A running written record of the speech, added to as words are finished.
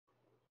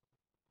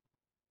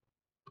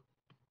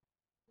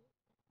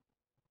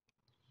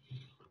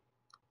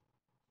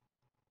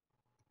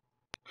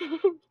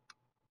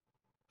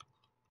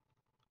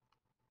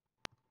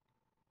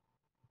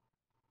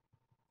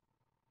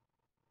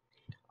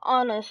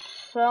On a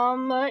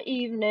summer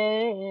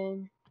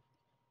evening.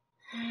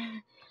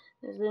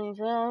 There's any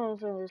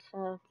times I just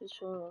have to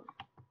show.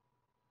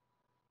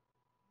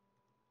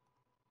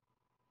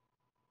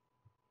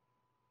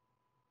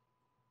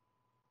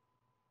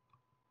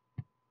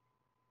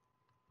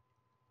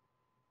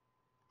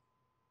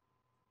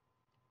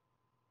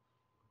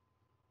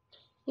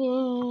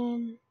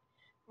 In,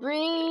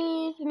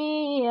 breathe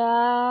me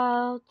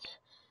out.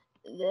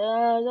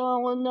 There's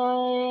no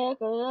night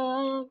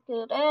I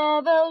could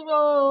ever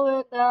go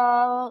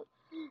without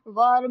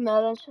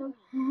watermelon sugar.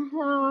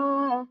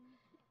 I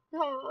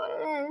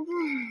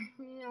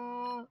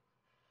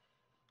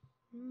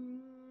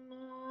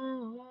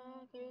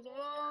could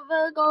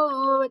ever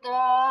go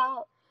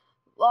without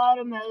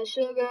watermelon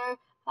sugar.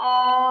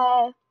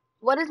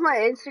 What is my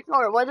Instagram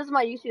or what is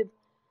my YouTube?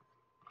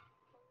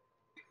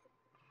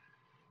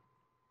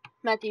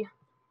 Matthew.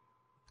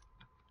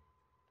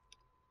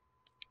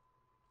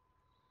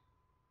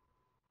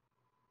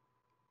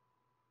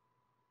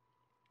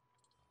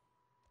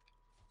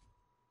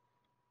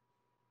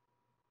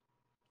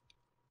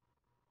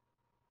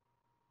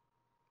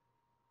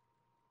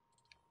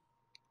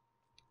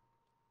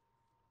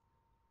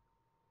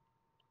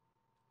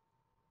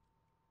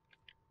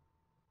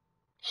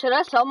 Should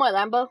I sell my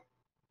Lambo?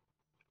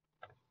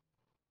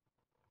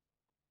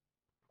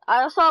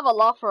 I also have a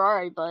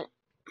LaFerrari, but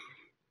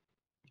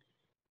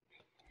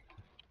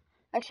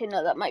actually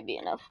no, that might be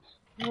enough.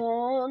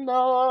 Oh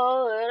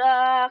no, that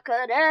I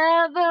could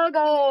ever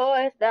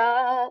go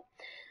without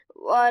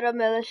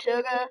watermelon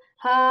sugar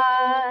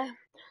high,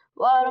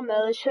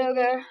 watermelon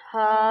sugar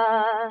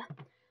high,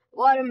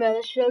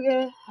 watermelon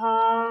sugar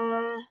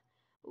high,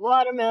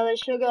 watermelon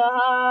sugar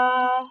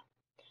high,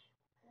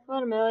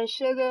 watermelon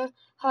sugar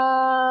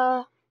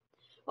high,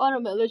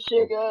 watermelon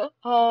sugar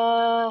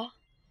high,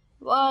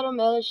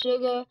 watermelon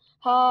sugar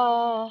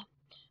high,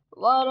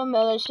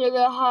 watermelon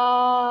sugar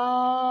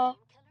high.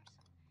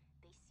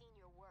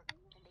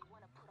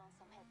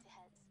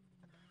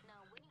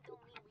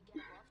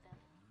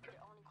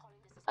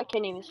 I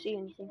can't even see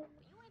anything.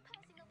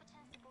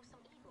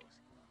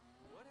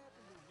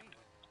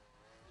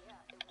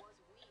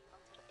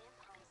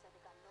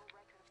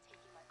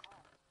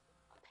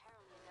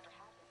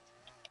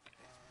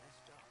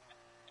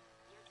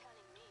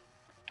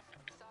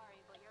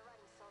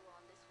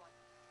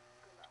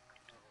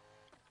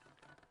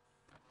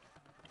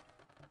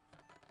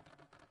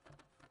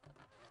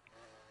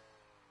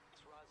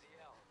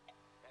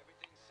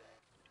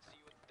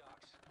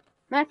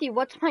 Matthew,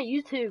 what's my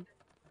YouTube?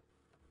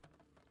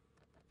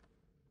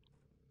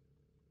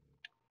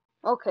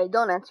 Okay,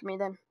 don't answer me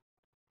then.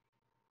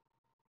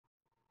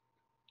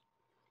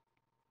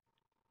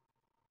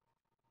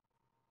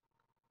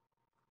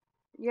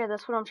 Yeah,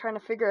 that's what I'm trying to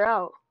figure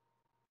out.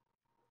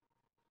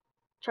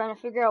 Trying to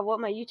figure out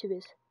what my YouTube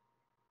is.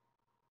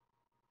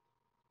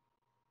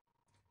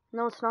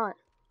 No, it's not.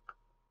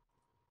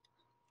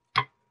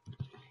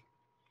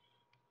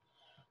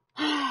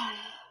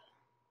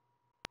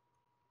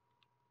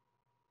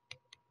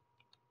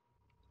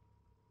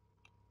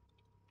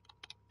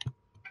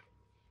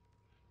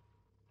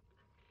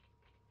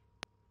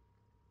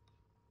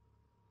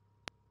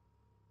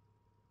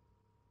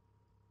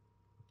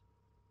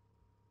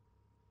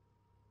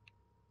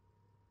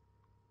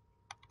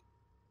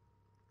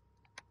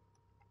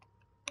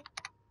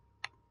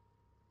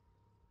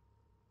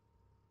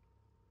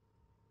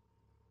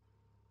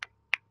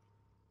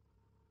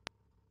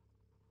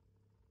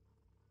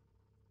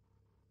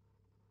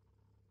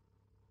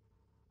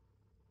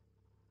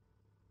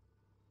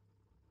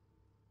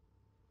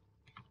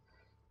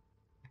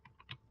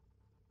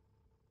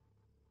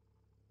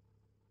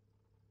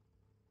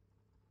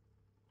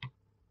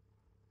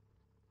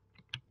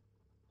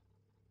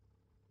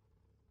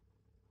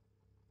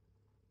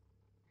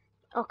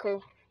 Okay.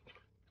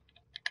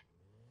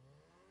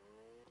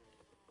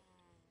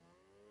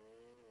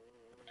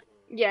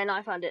 Yeah, no,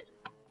 I found it.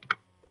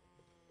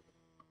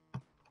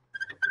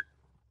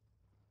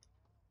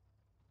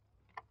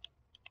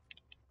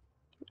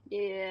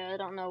 Yeah, I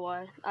don't know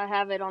why. I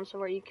have it on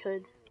somewhere you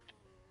could.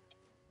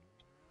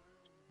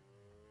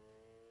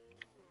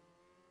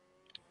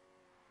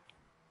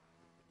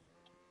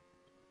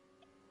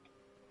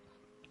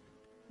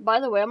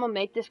 By the way, I'm gonna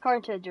make this car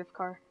into a drift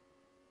car.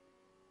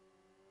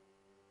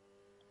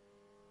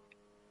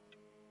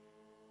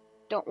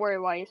 Don't worry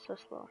why it's so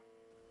slow.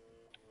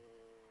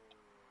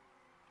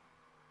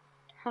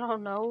 I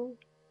don't know.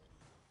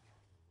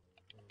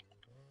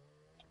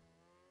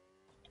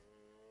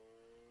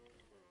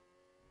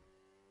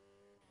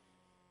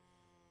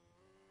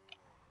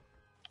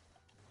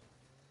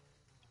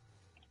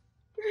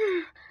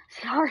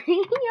 Sorry,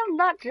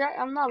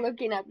 I'm not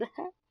looking at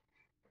that.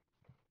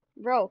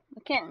 Bro, I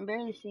can't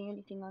barely see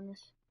anything on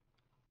this.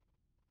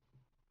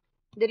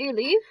 Did he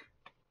leave?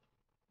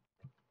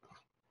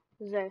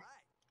 Is there?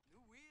 New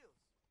wheels.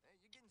 Hey,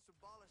 you're getting some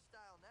baller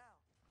style now.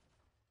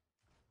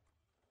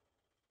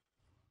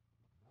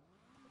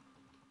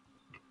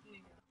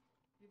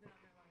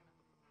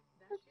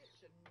 Shit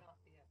should not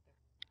be up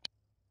there.